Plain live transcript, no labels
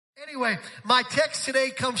Anyway, my text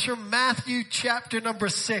today comes from Matthew chapter number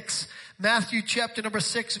 6. Matthew chapter number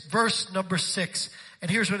 6, verse number 6.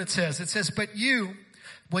 And here's what it says. It says, "But you,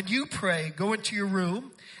 when you pray, go into your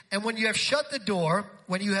room, and when you have shut the door,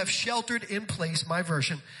 when you have sheltered in place," my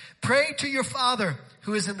version, "pray to your Father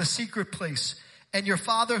who is in the secret place, and your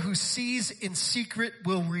Father who sees in secret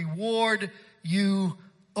will reward you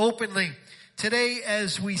openly." Today,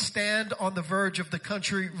 as we stand on the verge of the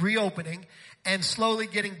country reopening and slowly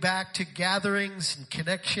getting back to gatherings and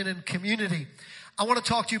connection and community, I want to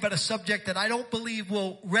talk to you about a subject that I don't believe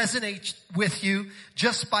will resonate with you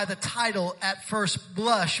just by the title at first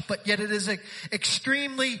blush, but yet it is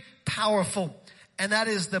extremely powerful, and that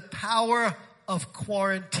is the power of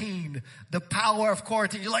quarantine. The power of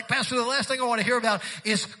quarantine. You're like, "Pastor, the last thing I want to hear about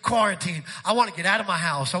is quarantine. I want to get out of my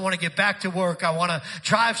house. I want to get back to work. I want to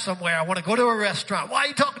drive somewhere. I want to go to a restaurant." Why are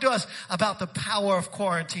you talking to us about the power of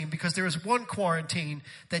quarantine? Because there is one quarantine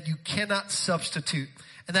that you cannot substitute,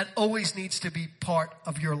 and that always needs to be part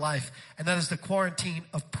of your life, and that is the quarantine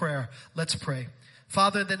of prayer. Let's pray.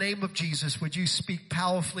 Father, in the name of Jesus, would you speak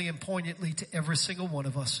powerfully and poignantly to every single one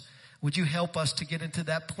of us? Would you help us to get into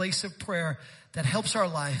that place of prayer that helps our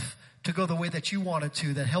life to go the way that you want it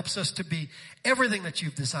to, that helps us to be everything that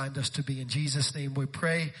you've designed us to be. In Jesus' name we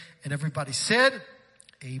pray. And everybody said,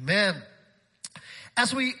 amen.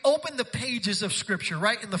 As we open the pages of Scripture,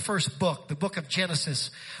 right in the first book, the book of Genesis,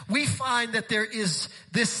 we find that there is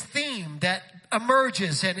this theme that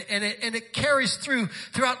emerges and it carries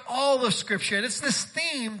throughout all of Scripture. And it's this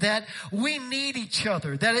theme that we need each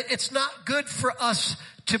other, that it's not good for us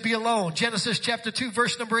to be alone. Genesis chapter 2,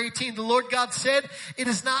 verse number 18, "The Lord God said, it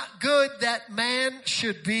is not good that man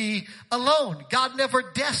should be alone." God never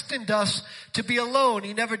destined us to be alone.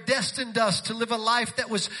 He never destined us to live a life that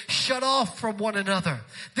was shut off from one another.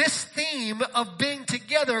 This theme of being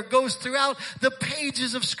together goes throughout the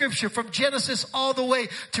pages of Scripture, from Genesis all the way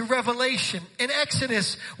to Revelation. In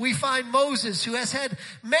Exodus, we find Moses, who has had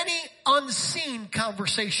many unseen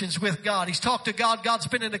conversations with God. He's talked to God. God's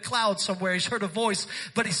been in a cloud somewhere. He's heard a voice,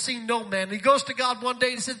 but he's seen no man. And he goes to God one day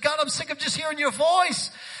and he says, "God, I'm sick of just hearing your voice.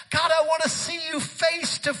 God, I want to see you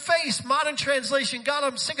face to face." Modern translation, "God,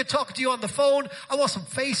 I'm sick of talking to you on the phone. I want some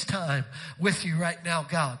FaceTime with you right now,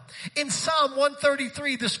 God." In Psalm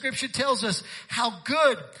 133, the Scripture tells us how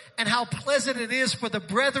good and how pleasant it is for the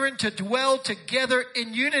brethren to dwell together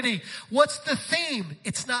in unity. What's the theme?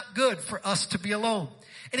 It's not good for us to be alone.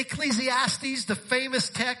 In Ecclesiastes, the famous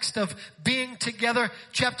text of being together,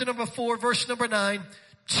 chapter number 4, verse number 9,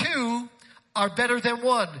 "Two are better than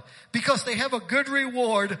one, because they have a good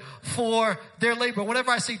reward for their labor."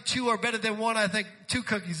 Whenever I say two are better than one, I think 2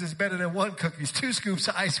 cookies is better than 1 cookie. 2 scoops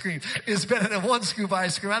of ice cream is better than 1 scoop of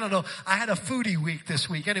ice cream. I don't know. I had a foodie week this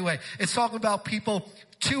week. Anyway, it's talking about people,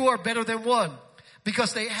 2 are better than 1,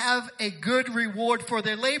 because they have a good reward for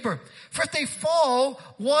their labor. For if they fall,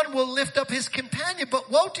 one will lift up his companion.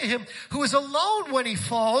 But woe to him who is alone when he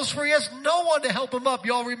falls, for he has no one to help him up.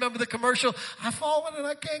 Y'all remember the commercial? "I've fallen and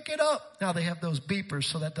I can't get up." Now they have those beepers,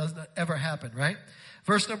 so that doesn't ever happen, right?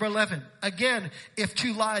 Verse number 11. "Again, if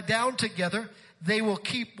 2 lie down together, they will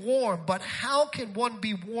keep warm. But how can one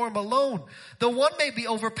be warm alone? Though one may be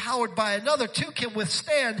overpowered by another, 2 can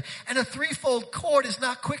withstand, and a threefold cord is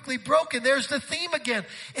not quickly broken." There's the theme again.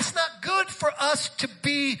 It's not good for us to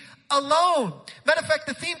be alone. Matter of fact,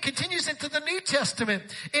 the theme continues into the New Testament.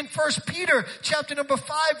 In 1 Peter chapter number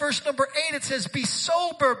 5, verse number 8, it says, "Be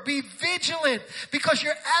sober, be vigilant, because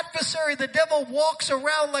your adversary, the devil, walks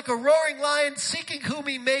around like a roaring lion, seeking whom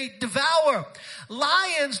he may devour.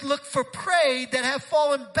 Lions look for prey that have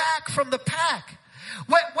fallen back from the pack."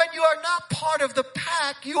 When you are not part of the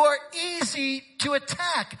pack, you are easy to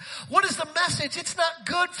attack. What is the message? It's not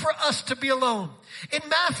good for us to be alone. In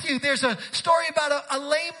Matthew, there's a story about a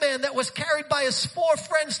lame man that was carried by his 4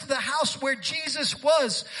 friends to the house where Jesus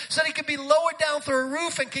was, so that he could be lowered down through a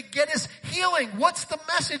roof and could get his healing. What's the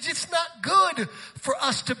message? It's not good for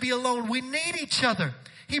us to be alone. We need each other.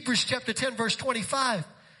 Hebrews chapter 10, verse 25.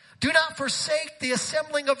 "Do not forsake the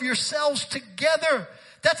assembling of yourselves together."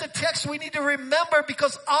 That's a text we need to remember,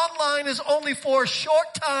 because online is only for a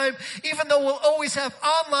short time. Even though we'll always have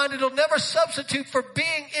online, it'll never substitute for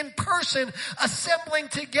being in person, assembling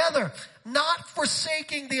together. Not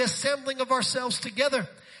forsaking the assembling of ourselves together,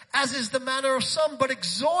 as is the manner of some, but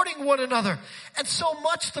exhorting one another. And so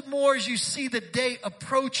much the more as you see the day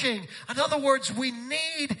approaching. In other words, we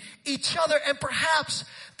need each other. And perhaps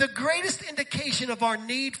the greatest indication of our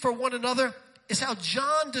need for one another is how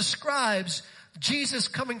John describes Jesus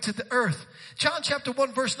coming to the earth. John chapter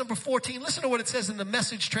 1, verse number 14. Listen to what it says in the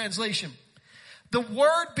Message translation. "The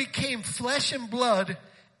Word became flesh and blood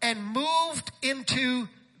and moved into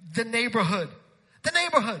the neighborhood,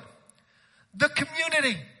 the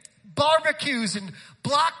community, barbecues and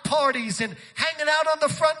block parties and hanging out on the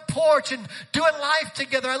front porch and doing life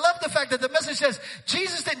together. I love the fact that the message says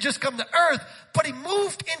Jesus didn't just come to earth, but he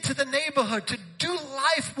moved into the neighborhood to do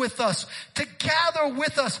life with us, to gather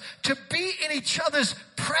with us, to be in each other's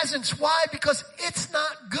presence. Why? Because it's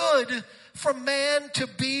not good for man to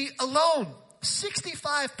be alone.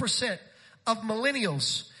 65% of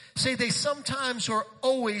millennials say they sometimes or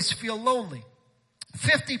always feel lonely.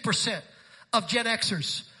 50% of Gen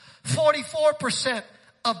Xers. 44%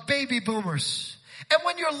 of baby boomers. And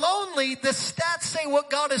when you're lonely, the stats say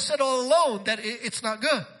what God has said all along, that it's not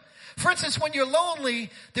good. For instance, when you're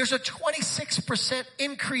lonely, there's a 26%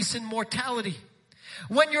 increase in mortality.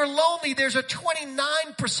 When you're lonely, there's a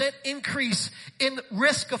 29% increase in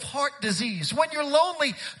risk of heart disease. When you're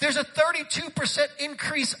lonely, there's a 32%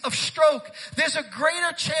 increase of stroke. There's a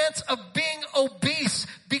greater chance of being obese,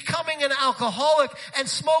 becoming an alcoholic, and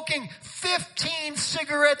smoking 15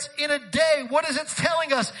 cigarettes in a day. What is it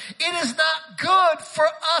telling us? It is not good for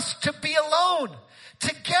us to be alone.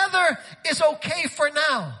 Together is okay for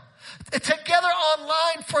now. Together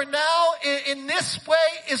online for now in this way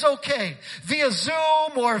is okay. Via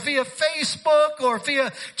Zoom or via Facebook or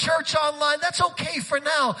via church online, that's okay for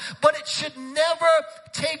now. But it should never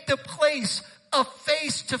take the place of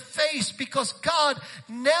face to face, because God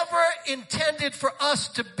never intended for us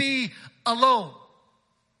to be alone.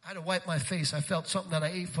 I had to wipe my face. I felt something that I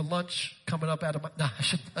ate for lunch coming up out of my... No, I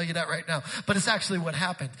shouldn't tell you that right now. But it's actually what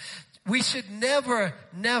happened. We should never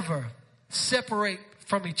separate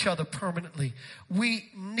from each other permanently. We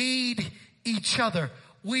need each other.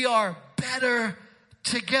 We are better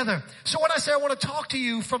together. So when I say I want to talk to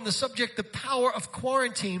you from the subject, the power of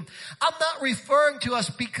quarantine, I'm not referring to us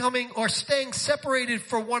becoming or staying separated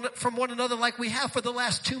from one another like we have for the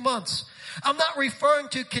last 2 months. I'm not referring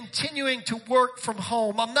to continuing to work from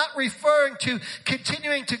home. I'm not referring to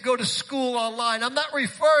continuing to go to school online. I'm not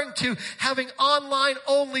referring to having online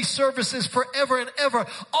only services forever and ever.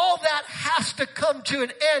 All that has to come to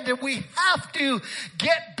an end, and we have to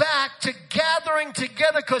get back to gathering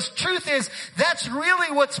together, because truth is, that's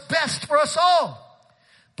really what's best for us all.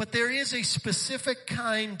 But there is a specific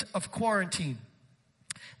kind of quarantine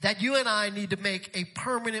that you and I need to make a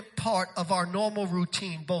permanent part of our normal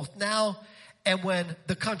routine, both now and when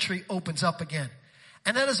the country opens up again.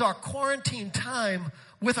 And that is our quarantine time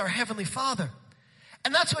with our Heavenly Father.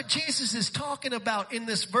 And that's what Jesus is talking about in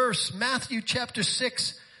this verse, Matthew chapter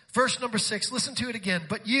 6, verse number 6. Listen to it again.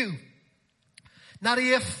 But you, not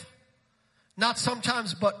if, not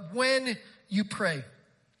sometimes, but when you pray,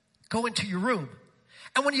 go into your room.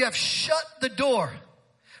 And when you have shut the door,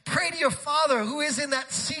 pray to your Father who is in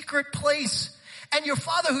that secret place, and your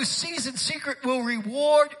Father who sees in secret will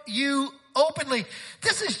reward you openly.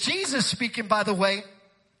 This is Jesus speaking, by the way,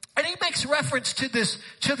 and he makes reference to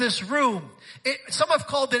this room. Some have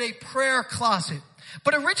called it a prayer closet,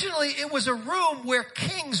 but originally it was a room where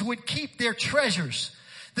kings would keep their treasures.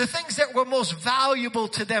 The things that were most valuable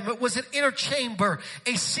to them. It was an inner chamber,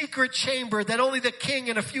 a secret chamber that only the king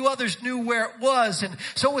and a few others knew where it was. And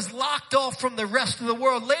so it was locked off from the rest of the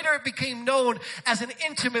world. Later it became known as an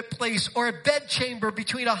intimate place or a bed chamber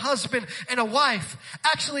between a husband and a wife.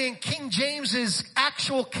 Actually, in King James's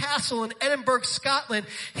actual castle in Edinburgh, Scotland,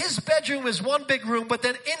 his bedroom is one big room, but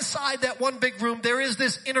then inside that one big room there is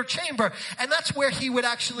this inner chamber. And that's where he would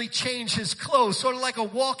actually change his clothes, sort of like a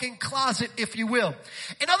walk-in closet, if you will.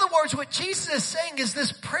 In other words, what Jesus is saying is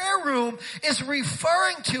this prayer room is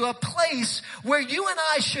referring to a place where you and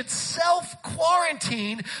I should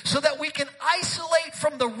self-quarantine so that we can isolate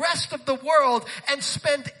from the rest of the world and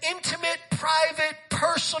spend intimate, private,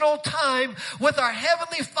 personal time with our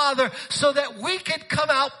Heavenly Father so that we could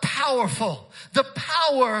come out powerful. The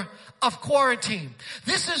power of quarantine.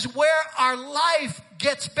 This is where our life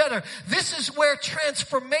gets better. This is where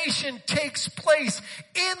transformation takes place,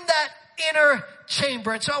 in that inner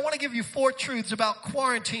chamber. And so I want to give you 4 truths about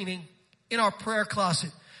quarantining in our prayer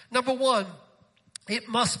closet. Number 1, it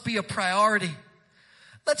must be a priority.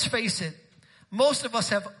 Let's face it, most of us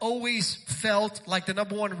have always felt like the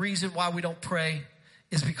number 1 reason why we don't pray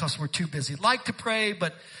is because we're too busy. Like to pray,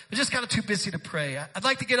 but we're just kind of too busy to pray. I'd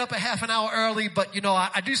like to get up a half an hour early, but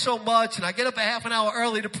I do so much, and I get up a half an hour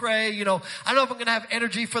early to pray. I don't know if I'm going to have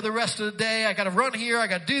energy for the rest of the day. I got to run here. I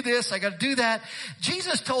got to do this. I got to do that.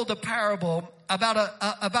 Jesus told a parable about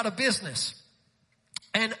a business.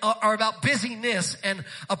 Or about busyness, and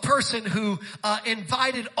a person who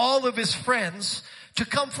invited all of his friends to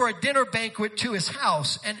come for a dinner banquet to his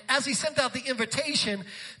house. And as he sent out the invitation,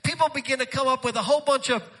 people began to come up with a whole bunch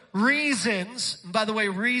of reasons. And by the way,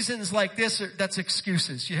 reasons like this, that's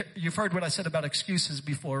excuses. You've heard what I said about excuses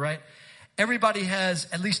before, right? Everybody has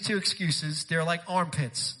at least two excuses. They're like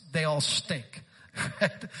armpits. They all stink.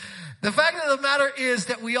 Right? The fact of the matter is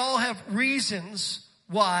that we all have reasons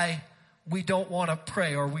why we don't want to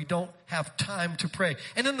pray or we don't have time to pray.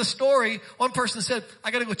 And in the story, one person said,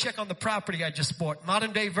 I got to go check on the property I just bought.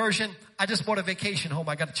 Modern day version, I just bought a vacation home.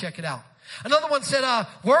 I got to check it out. Another one said,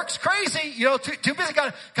 work's crazy. Too busy.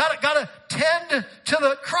 Got to tend to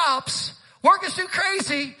the crops. Work is too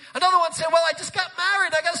crazy. Another one said, well, I just got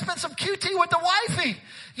married. I got to spend some QT with the wifey.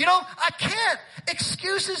 I can't.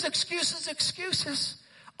 Excuses.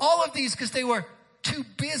 All of these because they were too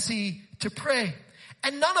busy to pray.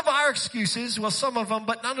 And none of our excuses, well, some of them,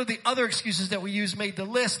 but none of the other excuses that we use made the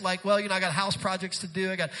list. Like, well, I got house projects to do.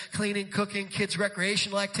 I got cleaning, cooking, kids'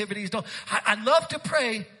 recreational activities. I love to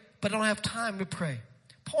pray, but I don't have time to pray.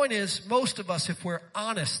 Point is, most of us, if we're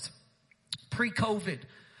honest, pre-COVID,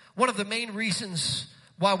 one of the main reasons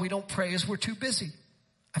why we don't pray is we're too busy.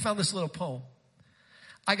 I found this little poem.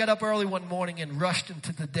 I got up early one morning and rushed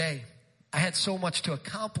into the day. I had so much to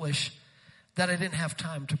accomplish that I didn't have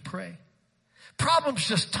time to pray. Problems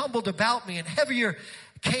just tumbled about me and heavier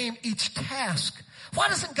came each task. Why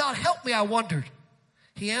doesn't God help me? I wondered.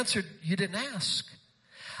 He answered, you didn't ask.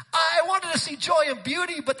 I wanted to see joy and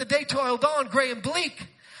beauty, but the day toiled on, gray and bleak.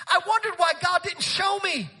 I wondered why God didn't show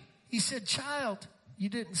me. He said, child, you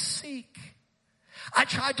didn't seek. I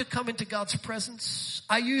tried to come into God's presence.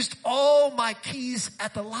 I used all my keys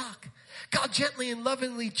at the lock. God gently and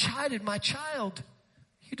lovingly chided my child.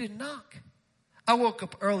 You didn't knock. I woke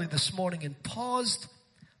up early this morning and paused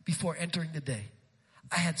before entering the day.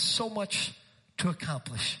 I had so much to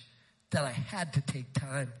accomplish that I had to take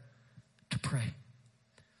time to pray.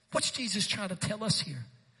 What's Jesus trying to tell us here?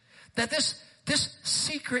 That this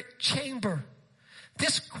secret chamber,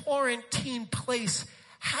 this quarantine place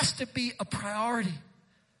has to be a priority.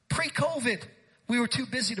 Pre-COVID, we were too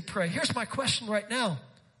busy to pray. Here's my question right now.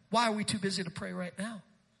 Why are we too busy to pray right now?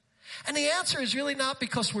 And the answer is really not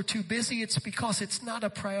because we're too busy. It's because it's not a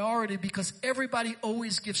priority, because everybody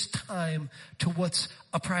always gives time to what's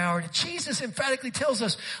a priority. Jesus emphatically tells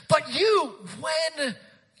us, but you, when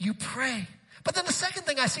you pray. But then the second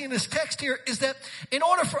thing I see in this text here is that in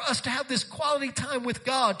order for us to have this quality time with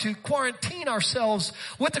God, to quarantine ourselves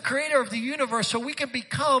with the creator of the universe so we can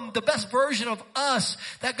become the best version of us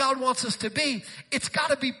that God wants us to be, it's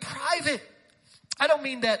got to be private. I don't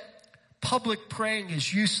mean that public praying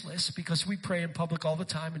is useless, because we pray in public all the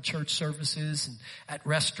time in church services and at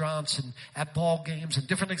restaurants and at ball games and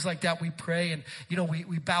different things like that. We pray and,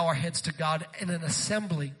 we bow our heads to God in an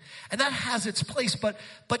assembly, and that has its place. But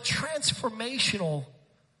transformational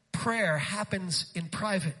prayer happens in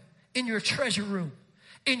private, in your treasure room,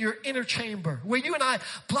 in your inner chamber, where you and I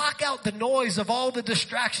block out the noise of all the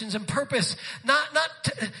distractions and purpose, not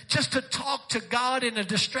just to talk to God in a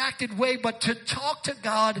distracted way, but to talk to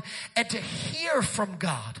God and to hear from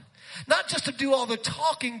God. Not just to do all the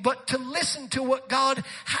talking, but to listen to what God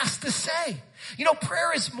has to say.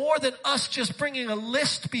 Prayer is more than us just bringing a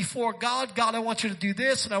list before God. God, I want you to do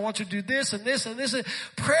this, and I want you to do this, and this, and this.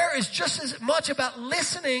 Prayer is just as much about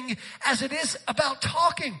listening as it is about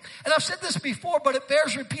talking. And I've said this before, but it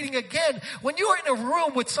bears repeating again. When you are in a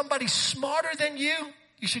room with somebody smarter than you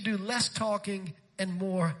should do less talking and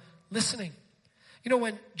more listening.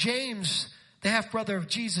 When James, the half-brother of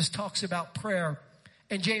Jesus, talks about prayer,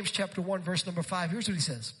 in James chapter 1, verse number 5, here's what he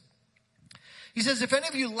says. He says, if any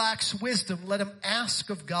of you lacks wisdom, let him ask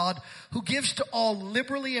of God, who gives to all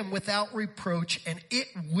liberally and without reproach, and it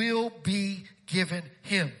will be given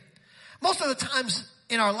him. Most of the times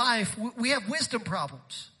in our life, we have wisdom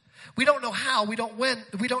problems. We don't know how, we don't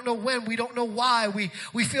know when, we don't know why.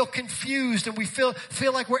 We feel confused, and we feel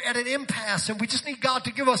like we're at an impasse, and we just need God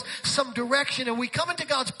to give us some direction. And we come into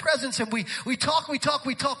God's presence and we talk,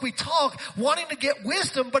 wanting to get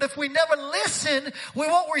wisdom. But if we never listen, we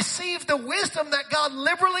won't receive the wisdom that God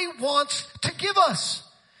liberally wants to give us.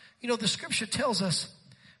 The scripture tells us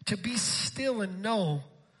to be still and know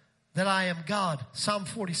that I am God. Psalm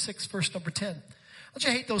 46, verse number 10. Don't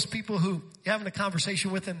you hate those people who you're having a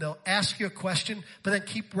conversation with and they'll ask you a question, but then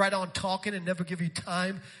keep right on talking and never give you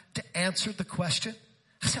time to answer the question?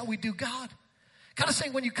 That's how we do God. God is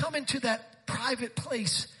saying when you come into that private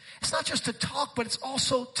place, it's not just to talk, but it's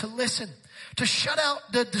also to listen, to shut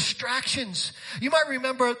out the distractions. You might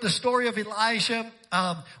remember the story of Elijah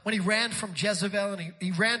when he ran from Jezebel, and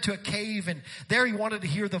he ran to a cave, and there he wanted to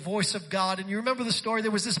hear the voice of God. And you remember the story,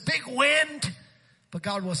 there was this big wind, but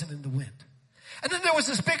God wasn't in the wind. And then there was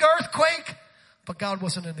this big earthquake, but God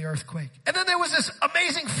wasn't in the earthquake. And then there was this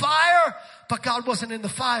amazing fire, but God wasn't in the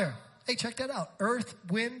fire. Hey, check that out. Earth,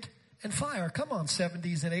 wind, and fire. Come on,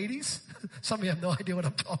 70s and 80s. Some of you have no idea what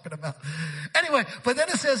I'm talking about. Anyway, but then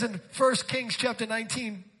it says in 1 Kings chapter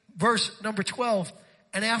 19, verse number 12,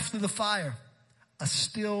 and after the fire, a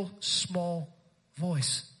still small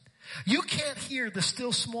voice. You can't hear the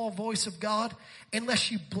still small voice of God unless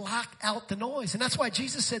you block out the noise. And that's why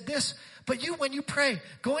Jesus said this, but you, when you pray,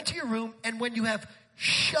 go into your room, and when you have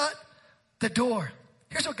shut the door,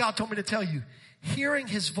 here's what God told me to tell you. Hearing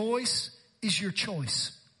his voice is your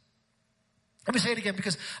choice. Let me say it again,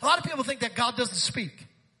 because a lot of people think that God doesn't speak.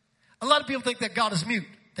 A lot of people think that God is mute,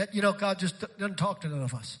 that, God just doesn't talk to none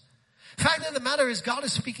of us. The fact of the matter is God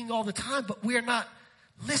is speaking all the time, but we are not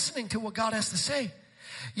listening to what God has to say.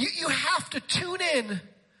 You have to tune in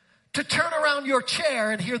to turn around your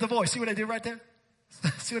chair and hear the voice. See what I did right there?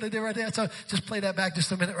 See what I did right there? So just play that back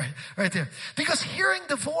just a minute right there. Because hearing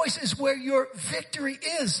the voice is where your victory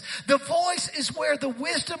is. The voice is where the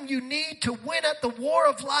wisdom you need to win at the war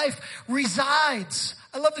of life resides.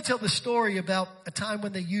 I love to tell the story about a time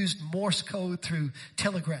when they used Morse code through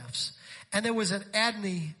telegraphs. And there was an ad in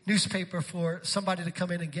the newspaper for somebody to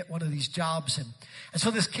come in and get one of these jobs. And so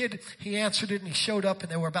this kid, he answered it and he showed up, and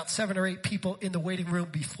there were about 7 or 8 people in the waiting room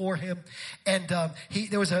before him. And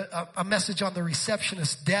there was a message on the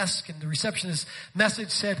receptionist's desk, and the receptionist's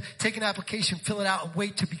message said, take an application, fill it out, and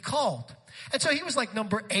wait to be called. And so he was like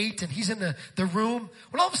number 8, and he's in the room.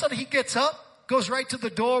 When all of a sudden he gets up, goes right to the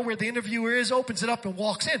door where the interviewer is, opens it up, and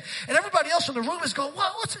walks in. And everybody else in the room is going,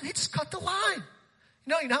 what's it? He just cut the line.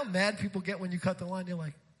 You know how mad people get when you cut the line? You're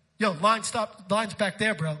like, yo, line's back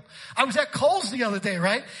there, bro. I was at Kohl's the other day,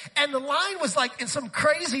 right? And the line was like in some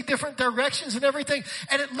crazy different directions and everything.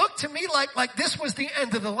 And it looked to me like this was the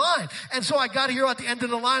end of the line. And so I got here at the end of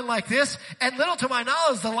the line like this. And little to my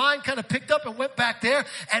knowledge, the line kind of picked up and went back there.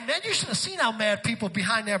 And then you should have seen how mad people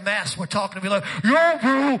behind their masks were talking to me like, yo,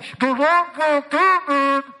 bro, the line back there,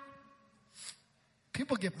 man.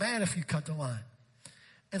 People get mad if you cut the line.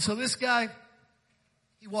 And so this guy,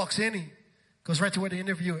 he walks in, he goes right to where the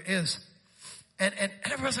interviewer is. And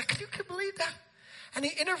everyone's like, can you believe that? And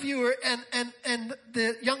the interviewer and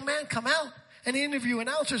the young man come out, and the interview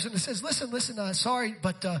announcers, and it says, listen, sorry,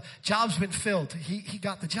 but job's been filled. He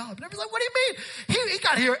got the job. And everyone's like, what do you mean? He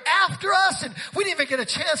got here after us, and we didn't even get a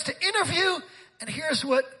chance to interview. And here's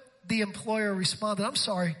what the employer responded. I'm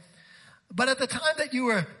sorry, but at the time that you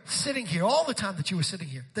were sitting here, all the time that you were sitting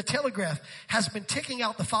here, the telegraph has been ticking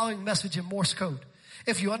out the following message in Morse code.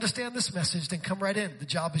 If you understand this message, then come right in. The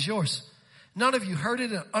job is yours. None of you heard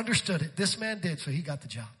it and understood it. This man did, so he got the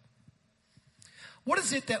job. What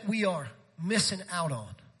is it that we are missing out on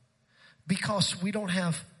because we don't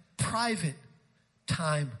have private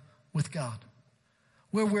time with God?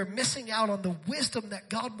 Where we're missing out on the wisdom that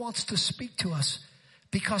God wants to speak to us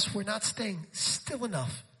because we're not staying still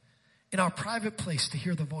enough in our private place to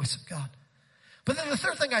hear the voice of God. But then the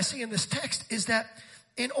third thing I see in this text is that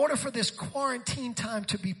in order for this quarantine time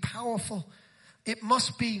to be powerful, it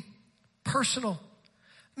must be personal.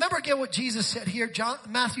 Remember again what Jesus said here,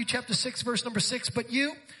 Matthew chapter 6, verse number 6. But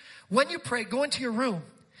you, when you pray, go into your room.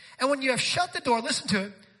 And when you have shut the door, listen to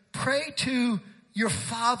it, pray to your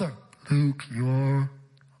Father. Luke, you are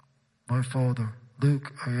my Father.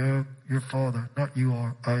 Luke, I am your Father. Not you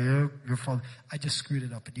are. I am your Father. I just screwed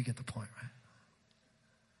it up, but you get the point, right?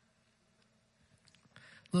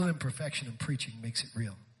 Little imperfection in preaching makes it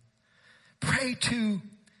real. Pray to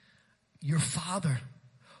your Father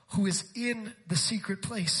who is in the secret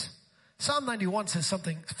place. Psalm 91 says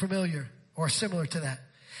something familiar or similar to that.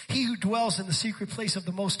 He who dwells in the secret place of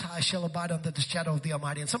the Most High shall abide under the shadow of the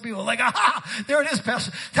Almighty. And some people are like, aha, there it is,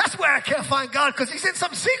 Pastor. That's where I can't find God because he's in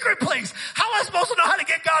some secret place. How am I supposed to know how to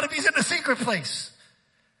get God if he's in the secret place?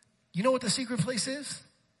 You know what the secret place is?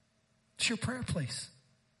 It's your prayer place.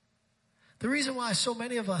 The reason why so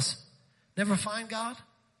many of us never find God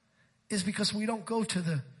is because we don't go to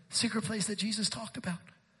the secret place that Jesus talked about.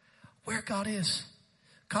 Where God is.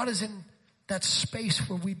 God is in that space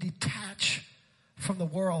where we detach from the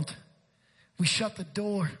world. We shut the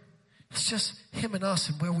door. It's just him and us,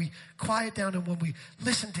 and where we quiet down and when we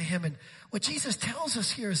listen to him. And what Jesus tells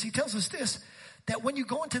us here is he tells us this, that when you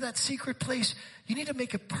go into that secret place, you need to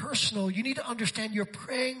make it personal. You need to understand you're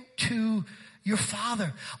praying to your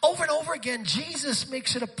Father. Over and over again, Jesus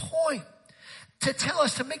makes it a point to tell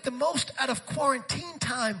us to make the most out of quarantine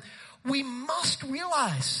time. We must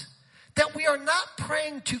realize that we are not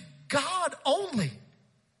praying to God only,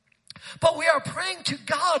 but we are praying to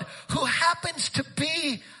God who happens to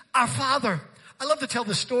be our Father. I love to tell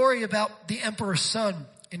the story about the emperor's son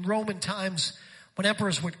in Roman times When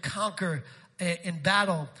emperors would conquer in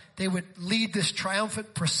battle, they would lead this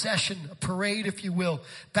triumphant procession, a parade, if you will,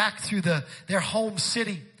 back through their home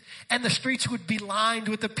city. And the streets would be lined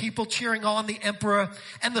with the people cheering on the emperor.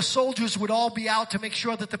 And the soldiers would all be out to make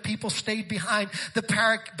sure that the people stayed behind the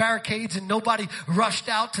barricades and nobody rushed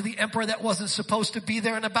out to the emperor that wasn't supposed to be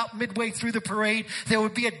there. And about midway through the parade, there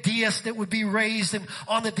would be a dais that would be raised, and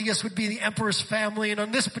on the dais would be the emperor's family. And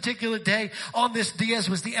on this particular day, on this dais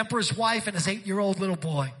was the emperor's wife and his 8-year-old little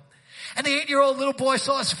boy. And the 8-year-old little boy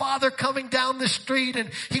saw his father coming down the street, and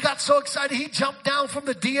he got so excited he jumped down from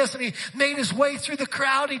the dais and he made his way through the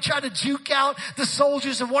crowd. He tried to juke out the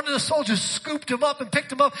soldiers, and one of the soldiers scooped him up and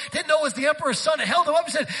picked him up. Didn't know it was the emperor's son, and held him up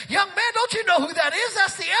and said, "Young man, don't you know who that is?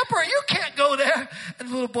 That's the emperor. You can't go there." And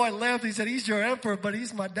the little boy laughed. He said, "He's your emperor, but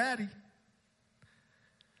he's my daddy."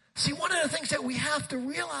 See, one of the things that we have to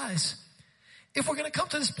realize, if we're going to come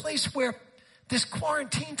to this place where this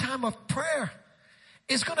quarantine time of prayer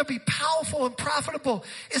is going to be powerful and profitable,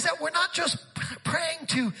 is that we're not just praying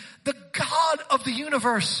to the God of the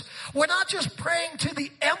universe. We're not just praying to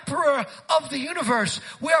the emperor of the universe.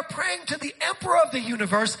 We are praying to the emperor of the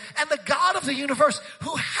universe and the God of the universe,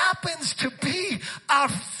 who happens to be our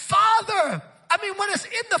Father. I mean, when it's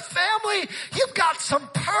in the family, you've got some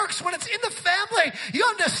perks. When it's in the family, you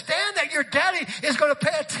understand that your daddy is going to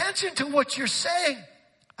pay attention to what you're saying.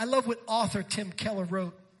 I love what author Tim Keller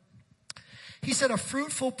wrote. He said, "A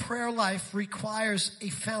fruitful prayer life requires a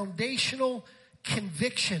foundational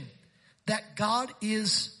conviction that God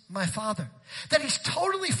is my Father, that He's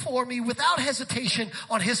totally for me without hesitation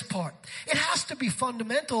on His part. It has to be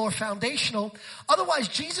fundamental or foundational. Otherwise,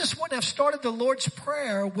 Jesus wouldn't have started the Lord's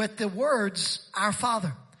Prayer with the words, 'Our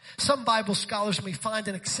Father.' Some Bible scholars may find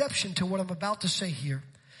an exception to what I'm about to say here,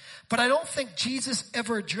 but I don't think Jesus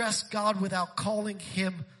ever addressed God without calling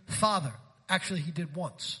Him Father. Actually, He did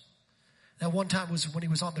once. That one time was when He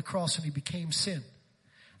was on the cross and He became sin.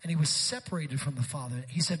 And He was separated from the Father.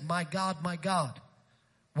 He said, my God,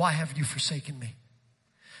 why have you forsaken me?"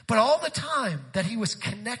 But all the time that He was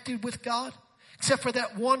connected with God, except for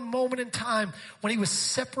that one moment in time when He was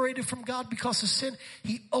separated from God because of sin,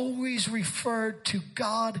 He always referred to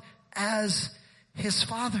God as His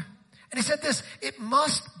Father. And He said this, it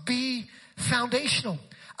must be foundational.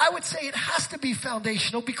 I would say it has to be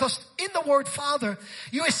foundational because in the word Father,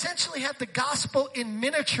 you essentially have the gospel in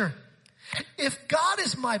miniature. If God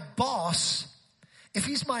is my boss, if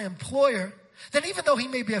He's my employer, then even though He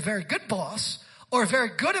may be a very good boss or a very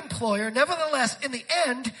good employer, nevertheless, in the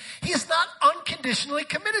end, He is not unconditionally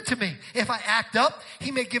committed to me. If I act up,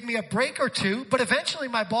 He may give me a break or two, but eventually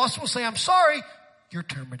my boss will say, "I'm sorry, you're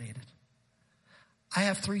terminated." I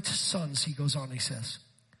have 3 sons, he goes on, he says.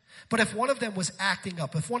 But if one of them was acting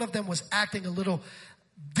up, if one of them was acting a little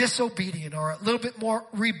disobedient or a little bit more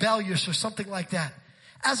rebellious or something like that,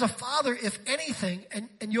 as a father, if anything, and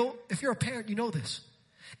if you're a parent, you know this.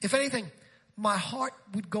 If anything, my heart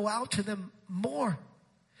would go out to them more.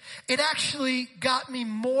 It actually got me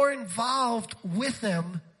more involved with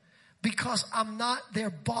them because I'm not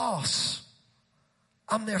their boss.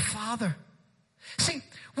 I'm their father. See,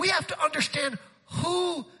 we have to understand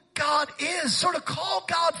who God is. So to call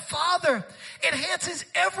God Father enhances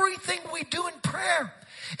everything we do in prayer.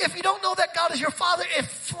 If you don't know that God is your Father, it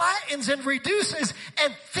flattens and reduces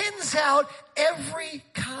and thins out every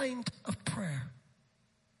kind of prayer.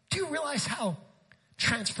 Do you realize how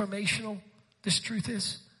transformational this truth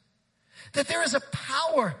is? That there is a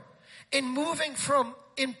power in moving from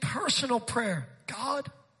impersonal prayer.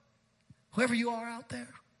 God, whoever you are out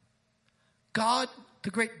there, God, the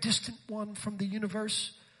great distant one from the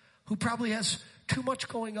universe, who probably has too much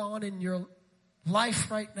going on in your life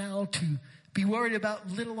right now to be worried about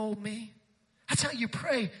little old me. That's how you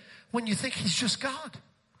pray when you think He's just God.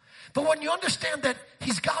 But when you understand that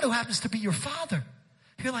He's God who happens to be your Father,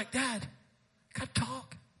 you're like, "Dad, I gotta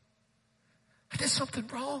talk. I did something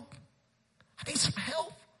wrong. I need some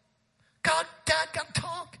help. God, Dad, gotta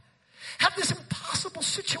talk. Have this impossible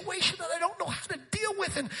situation that I don't know how to deal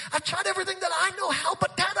with, and I've tried everything that I know how,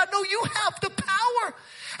 but Dad, I know you have the power.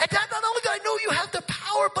 And Dad, not only do I know you have the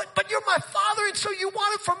power, but you're my Father, and so you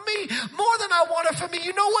want it from me more than I want it from me.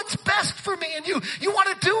 You know what's best for me, and you want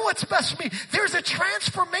to do what's best for me." There's a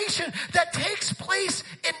transformation that takes place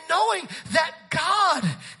in knowing that God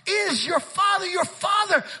is your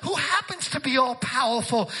Father who happens to be all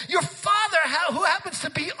powerful, your Father who happens to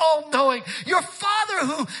be all knowing, your Father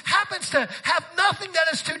who happens to have nothing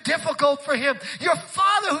that is too difficult for Him, your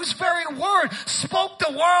Father whose very word spoke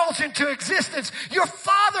the worlds into existence, your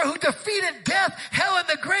Father who defeated death, hell, and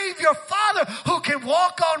the grave, your Father who can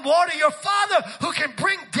walk on water, your Father who can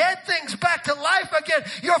bring dead things back to life again,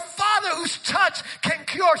 your Father whose touch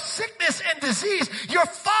restore sickness and disease. Your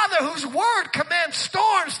Father whose word commands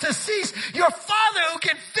storms to cease. Your Father who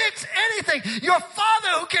can fix anything. Your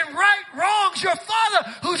Father who can right wrongs. Your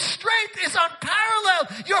Father whose strength is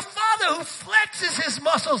unparalleled. Your Father who flexes his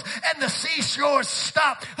muscles and the seashores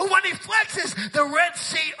stop. Who when he flexes, the Red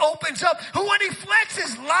Sea opens up. Who when he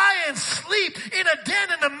flexes, lions sleep in a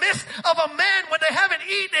den in the midst of a man when they haven't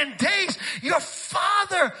eaten in days. Your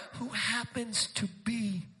Father who happens to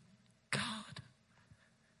be God.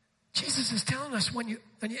 Jesus is telling us when you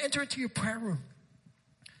enter into your prayer room,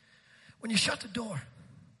 when you shut the door,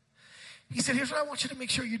 he said, here's what I want you to make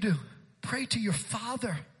sure you do. Pray to your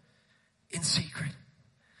Father in secret.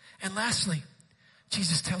 And lastly,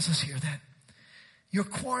 Jesus tells us here that your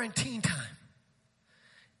quarantine time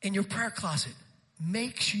in your prayer closet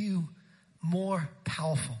makes you more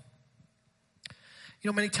powerful. You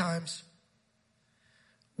know, many times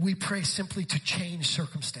we pray simply to change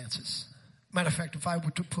circumstances. Matter of fact, if I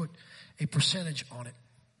were to put a percentage on it,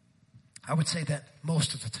 I would say that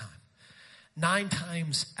most of the time, 9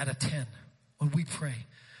 times out of 10, when we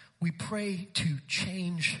pray to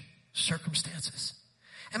change circumstances.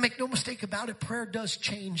 And make no mistake about it, prayer does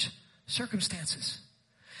change circumstances.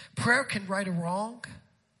 Prayer can right a wrong.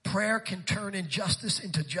 Prayer can turn injustice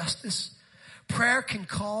into justice. Prayer can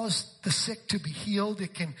cause the sick to be healed.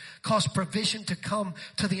 It can cause provision to come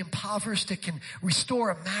to the impoverished. It can restore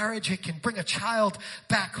a marriage. It can bring a child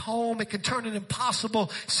back home. It can turn an impossible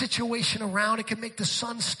situation around. It can make the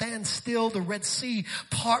sun stand still, the Red Sea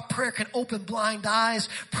part. Prayer can open blind eyes.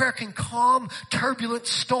 Prayer can calm turbulent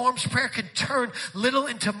storms. Prayer can turn little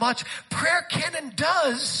into much. Prayer can and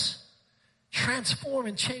does transform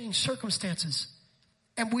and change circumstances.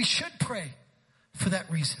 And we should pray for that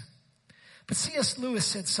reason. But C.S. Lewis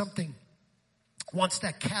said something once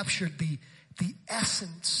that captured the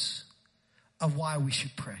essence of why we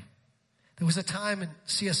should pray. There was a time in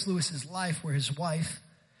C.S. Lewis's life where his wife,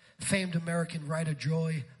 famed American writer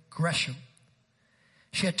Joy Gresham,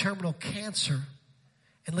 she had terminal cancer,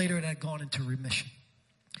 and later it had gone into remission.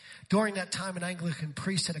 During that time, an Anglican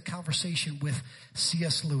priest had a conversation with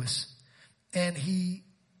C.S. Lewis, and he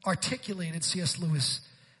articulated, C.S. Lewis,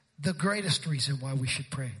 the greatest reason why we should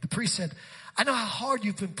pray. The priest said, I know how hard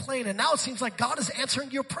you've been praying, and now it seems like God is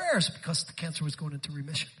answering your prayers because the cancer was going into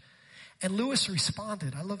remission. And Lewis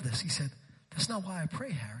responded, I love this. He said, that's not why I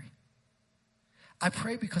pray, Harry. I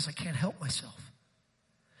pray because I can't help myself.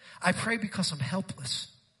 I pray because I'm helpless.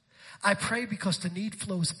 I pray because the need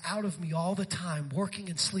flows out of me all the time, working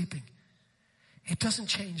and sleeping. It doesn't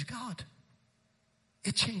change God.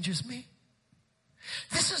 It changes me.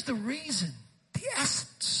 This is the reason, the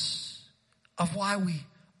essence of why we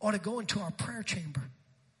ought to go into our prayer chamber.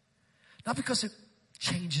 Not because it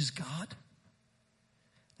changes God.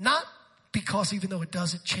 Not because even though it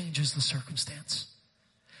does, it changes the circumstance.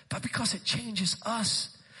 But because it changes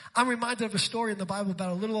us. I'm reminded of a story in the Bible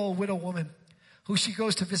about a little old widow woman who she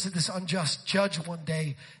goes to visit this unjust judge one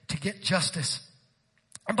day to get justice.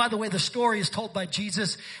 And by the way, the story is told by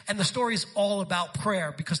Jesus, and the story is all about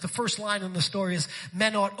prayer, because the first line in the story is,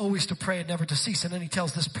 men ought always to pray and never to cease. And then he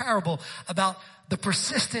tells this parable about the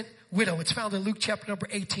persistent widow. It's found in Luke chapter number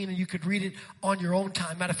 18, and you could read it on your own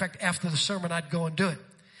time. Matter of fact, after the sermon, I'd go and do it.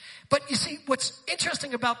 But you see, what's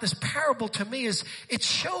interesting about this parable to me is it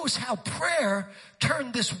shows how prayer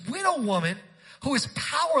turned this widow woman who is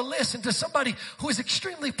powerless into somebody who is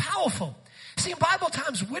extremely powerful. See, in Bible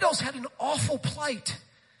times, widows had an awful plight.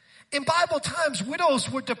 In Bible times, widows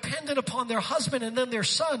were dependent upon their husband and then their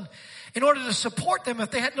son in order to support them.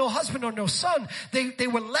 If they had no husband or no son, they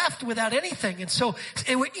were left without anything. And so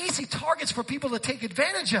they were easy targets for people to take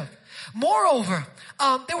advantage of. Moreover,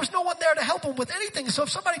 there was no one there to help them with anything. So if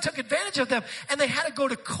somebody took advantage of them and they had to go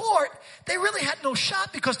to court, they really had no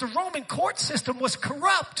shot because the Roman court system was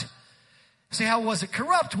corrupt. See, how was it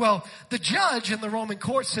corrupt? Well, the judge in the Roman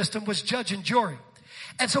court system was judge and jury.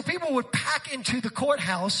 And so people would pack into the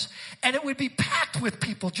courthouse, and it would be packed with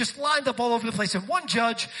people just lined up all over the place. And one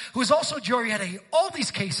judge, who was also jury, had all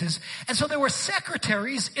these cases. And so there were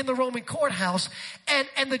secretaries in the Roman courthouse,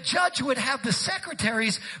 and the judge would have the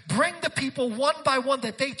secretaries bring the people one by one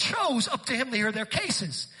that they chose up to him to hear their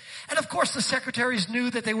cases. And of course, the secretaries knew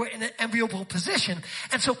that they were in an enviable position.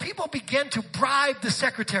 And so people began to bribe the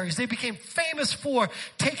secretaries. They became famous for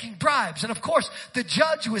taking bribes. And of course, the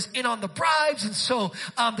judge was in on the bribes. And so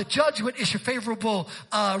the judge would issue favorable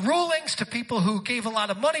rulings to people who gave a lot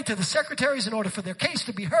of money to the secretaries in order for their case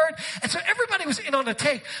to be heard. And so everybody was in on the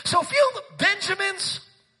take. So if you're the Benjamins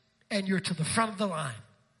and you're to the front of the line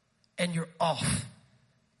and you're off,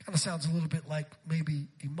 kind of sounds a little bit like maybe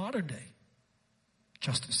a modern day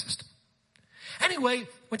justice system. Anyway,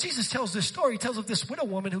 when Jesus tells this story, he tells of this widow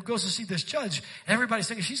woman who goes to see this judge. And everybody's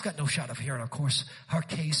thinking she's got no shot of hearing, of course, her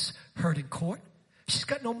case heard in court. She's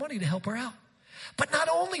got no money to help her out. But not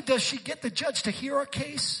only does she get the judge to hear her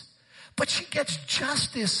case, but she gets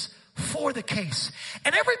justice for the case.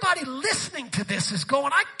 And everybody listening to this is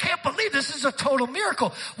going, I can't believe this is a total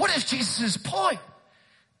miracle. What is Jesus' point?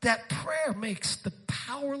 That prayer makes the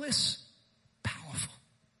powerless powerful.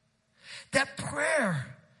 That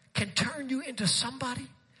prayer can turn you into somebody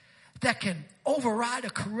that can override a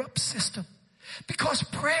corrupt system. Because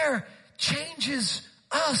prayer changes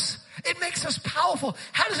us. It makes us powerful.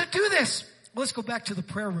 How does it do this? Well, let's go back to the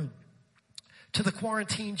prayer room, to the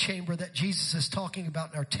quarantine chamber that Jesus is talking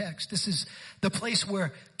about in our text. This is the place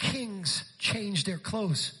where kings change their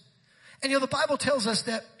clothes. And the Bible tells us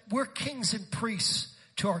that we're kings and priests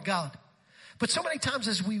to our God. But so many times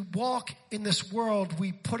as we walk in this world,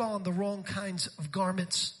 we put on the wrong kinds of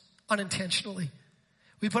garments unintentionally.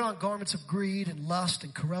 We put on garments of greed and lust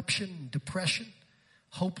and corruption and depression,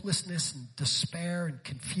 hopelessness and despair and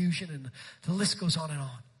confusion, and the list goes on and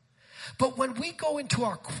on. But when we go into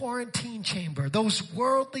our quarantine chamber, those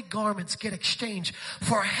worldly garments get exchanged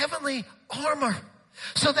for heavenly armor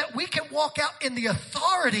so that we can walk out in the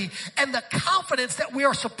authority and the confidence that we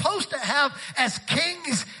are supposed to have as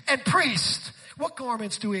kings and priests. What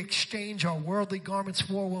garments do we exchange our worldly garments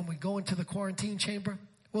for when we go into the quarantine chamber?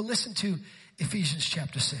 Well, listen to Ephesians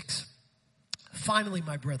chapter 6. Finally,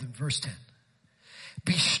 my brethren, verse 10.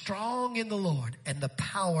 Be strong in the Lord and the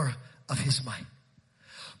power of his might.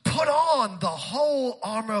 Put on the whole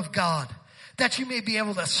armor of God, that you may be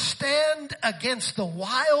able to stand against the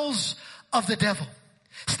wiles of the devil.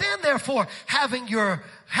 Stand therefore, having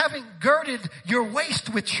girded your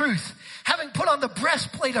waist with truth, having put on the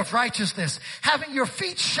breastplate of righteousness, having your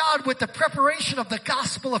feet shod with the preparation of the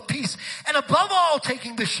gospel of peace, and above all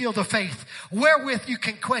taking the shield of faith, wherewith you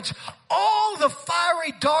can quench all the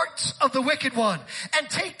fiery darts of the wicked one, and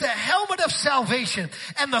take the helmet of salvation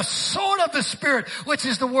and the sword of the Spirit, which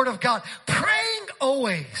is the word of God, praying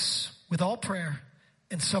always with all prayer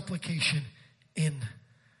and supplication in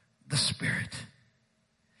the Spirit.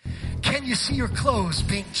 Can you see your clothes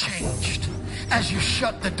being changed as you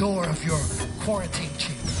shut the door of your quarantine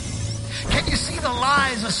chamber? Can you see the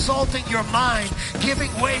lies assaulting your mind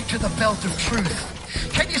giving way to the belt of truth?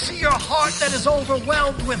 Can you see your heart that is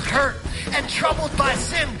overwhelmed with hurt and troubled by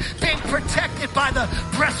sin being protected by the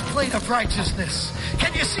breastplate of righteousness?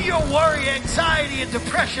 Can you see your worry, anxiety, and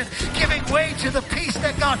depression giving way to the peace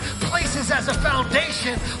that God places as a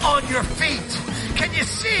foundation on your feet? Can you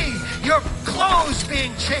see your clothes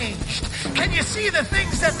being changed? Can you see the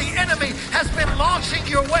things that the enemy has been launching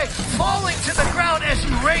your way, falling to the ground as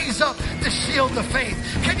you raise up the shield of faith?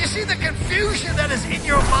 Can you see the confusion that is in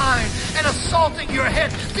your mind and assaulting your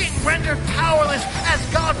head, being rendered powerless as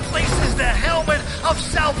God places the helmet of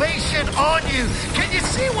salvation on you? Can you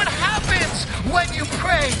see what happens when you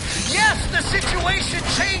pray? Yes, the situation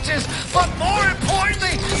changes, but more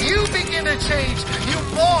importantly, you begin to change. You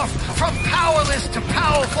morph from powerless to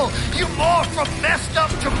powerful. You morph from messed up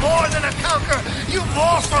to more than a conqueror. You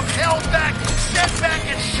morph from held back, set back,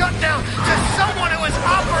 and shut down to someone who is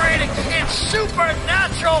operating in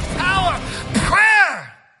supernatural power.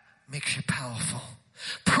 Prayer makes you powerful.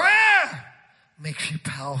 Prayer makes you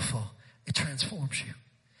powerful. It transforms you.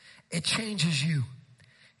 It changes you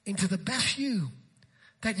into the best you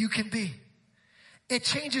that you can be. It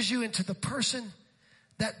changes you into the person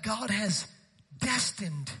that God has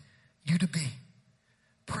destined you to be.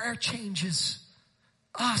 Prayer changes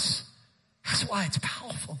us. That's why it's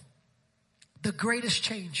powerful. The greatest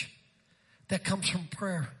change that comes from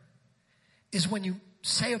prayer is when you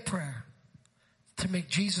say a prayer to make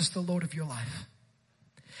Jesus the Lord of your life.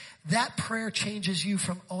 That prayer changes you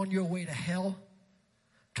from on your way to hell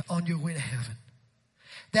to on your way to heaven.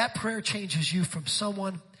 That prayer changes you from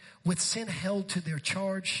someone with sin held to their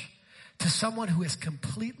charge to someone who is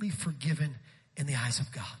completely forgiven in the eyes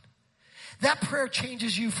of God. That prayer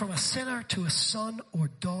changes you from a sinner to a son or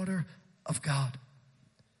daughter of God.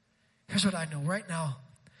 Here's what I know. Right now,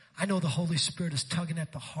 I know the Holy Spirit is tugging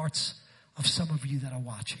at the hearts of some of you that are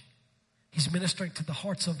watching. He's ministering to the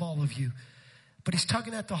hearts of all of you, but he's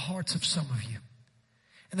tugging at the hearts of some of you.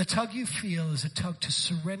 And the tug you feel is a tug to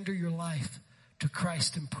surrender your life to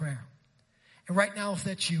Christ in prayer. And right now, if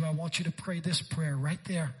that's you, I want you to pray this prayer right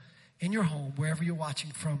there in your home, wherever you're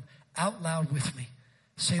watching from, out loud with me.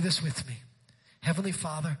 Say this with me. Heavenly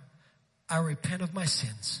Father, I repent of my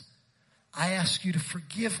sins. I ask you to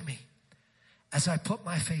forgive me as I put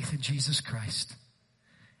my faith in Jesus Christ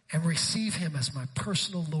and receive him as my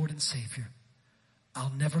personal Lord and Savior.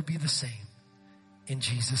 I'll never be the same. In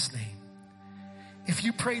Jesus' name. If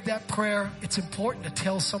you prayed that prayer, it's important to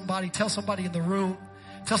tell somebody in the room,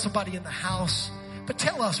 tell somebody in the house. But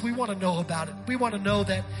tell us, we want to know about it. We want to know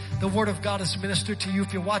that the Word of God is ministered to you.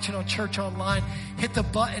 If you're watching on Church Online, hit the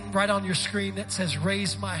button right on your screen that says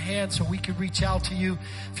raise my hand so we can reach out to you.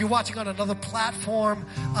 If you're watching on another platform,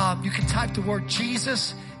 you can type the word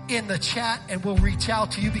Jesus in the chat and we'll reach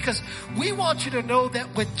out to you, because we want you to know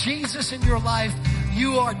that with Jesus in your life,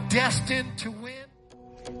 you are destined to win.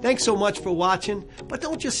 Thanks so much for watching, but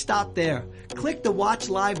don't just stop there. Click the Watch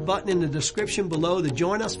Live button in the description below to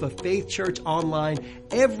join us for Faith Church Online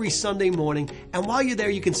every Sunday morning. And while you're there,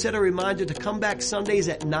 you can set a reminder to come back Sundays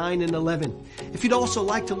at 9 and 11. If you'd also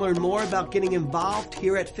like to learn more about getting involved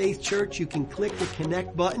here at Faith Church, you can click the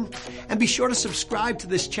Connect button. And be sure to subscribe to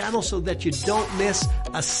this channel so that you don't miss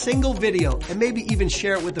a single video, and maybe even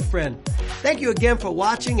share it with a friend. Thank you again for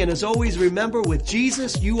watching, and as always, remember, with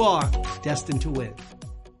Jesus, you are destined to win.